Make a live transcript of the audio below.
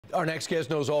Our next guest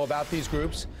knows all about these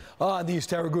groups, these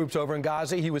terror groups over in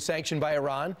Gaza. He was sanctioned by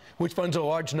Iran, which funds a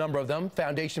large number of them.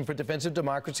 Foundation for Defensive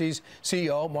Democracy's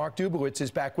CEO, Mark Dubowitz,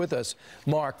 is back with us.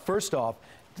 Mark, first off,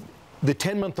 the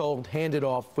 10-month-old handed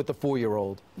off with the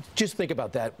 4-year-old. Just think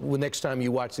about that next time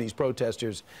you watch these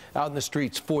protesters out in the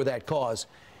streets for that cause.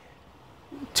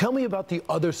 Tell me about the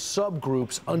other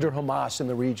subgroups under Hamas in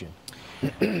the region.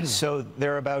 So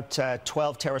there are about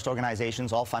 12 terrorist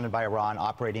organizations, all funded by Iran,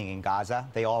 operating in Gaza.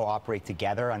 They all operate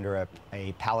together under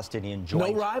a Palestinian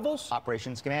joint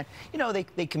operations command. You know,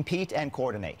 they compete and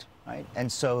coordinate, right?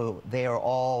 And so they are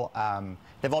all,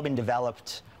 they've all been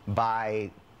developed by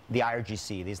the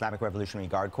IRGC, the Islamic Revolutionary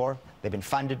Guard Corps. They've been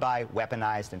funded by,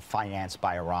 weaponized, and financed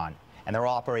by Iran. And they're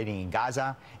all operating in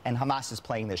Gaza, and Hamas is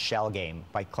playing this shell game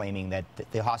by claiming that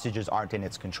the hostages aren't in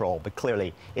its control. But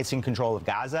clearly, it's in control of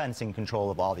Gaza, and it's in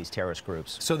control of all these terrorist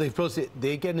groups. So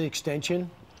they get an extension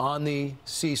on the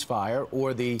ceasefire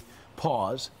or the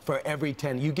pause for every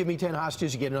 10. You give me 10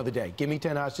 hostages, you get another day. Give me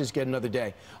 10 hostages, get another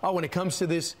day. Oh, when it comes to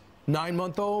this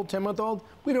 9-month-old, 10-month-old,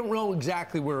 we don't know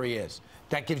exactly where he is.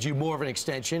 That gives you more of an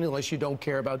extension unless you don't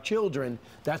care about children.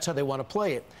 That's how they want to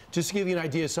play it. Just to give you an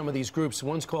idea of some of these groups,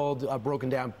 one's called, broken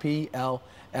down,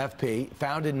 PLFP,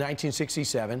 founded in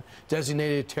 1967,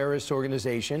 designated a terrorist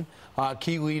organization.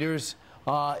 Key leaders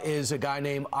is a guy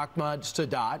named Ahmad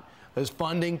Sadat. His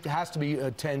funding has to be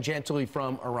tangentially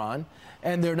from Iran.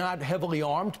 And they're not heavily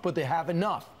armed, but they have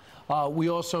enough. We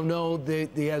also know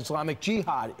that the Islamic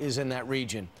Jihad is in that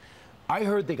region. I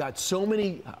heard they got so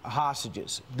many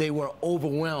hostages, they were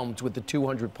overwhelmed with the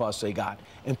 200+ they got,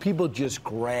 and people just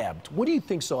grabbed. What do you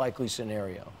think's the likely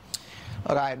scenario?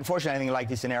 Look, unfortunately, I think the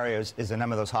likely scenario is that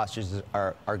none of those hostages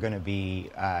are going to be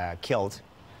killed.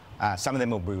 Some of them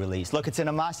will be released. Look, it's in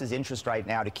Hamas's interest right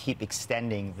now to keep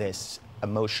extending this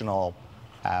emotional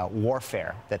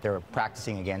warfare that they're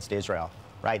practicing against Israel.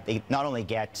 Right? They not only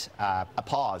get a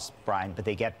pause, Brian, but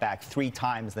they get back 3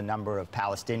 times the number of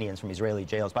Palestinians from Israeli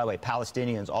jails. By the way,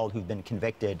 Palestinians, all who've been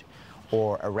convicted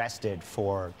or arrested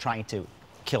for trying to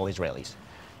kill Israelis.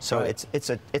 So right.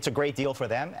 it's a great deal for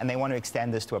them, and they want to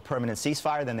extend this to a permanent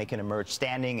ceasefire. Then they can emerge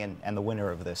standing and the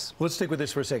winner of this. Let's stick with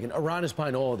this for a second. Iran is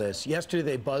behind all of this. Yesterday,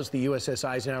 they buzzed the USS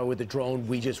Eisenhower with a drone.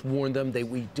 We just warned them.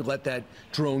 We let that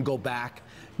drone go back.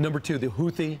 Number 2, the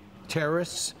Houthi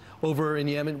terrorists over in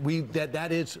Yemen,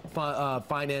 that is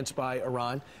financed by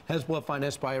Iran. Hezbollah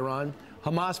financed by Iran.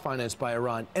 Hamas financed by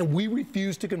Iran. And we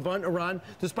refuse to confront Iran,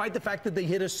 despite the fact that they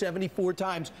hit us 74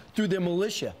 times through their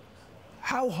militia.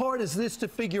 How hard is this to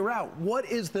figure out? What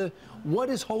is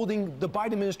holding the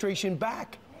Biden administration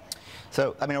back?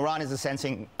 So, I mean, Iran is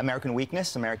sensing American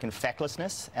weakness, American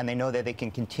fecklessness, and they know that they can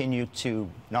continue to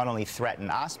not only threaten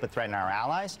us, but threaten our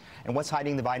allies. And what's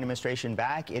hiding the Biden administration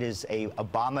back? It is a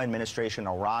Obama administration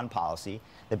Iran policy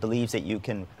that believes that you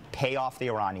can pay off the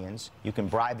Iranians, you can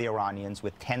bribe the Iranians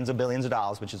with tens of billions of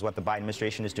dollars, which is what the Biden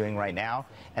administration is doing right now,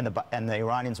 and the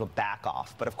Iranians will back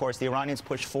off. But of course, the Iranians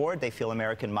push forward, they feel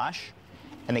American mush,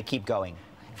 and they keep going.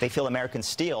 If they feel American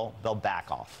steel, they'll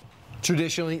back off.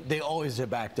 Traditionally, they always have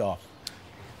backed off.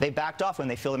 They backed off when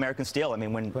they feel American steel. I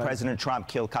mean, when President Trump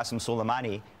killed Qasem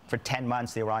Soleimani, for 10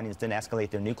 months, the Iranians didn't escalate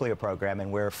their nuclear program,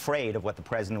 and we're afraid of what the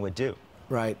president would do.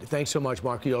 Right. Thanks so much,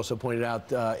 Mark. You also pointed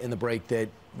out in the break that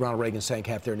Ronald Reagan sank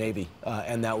half their Navy,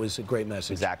 and that was a great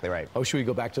message. Exactly right. Oh, should we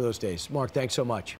go back to those days? Mark, thanks so much.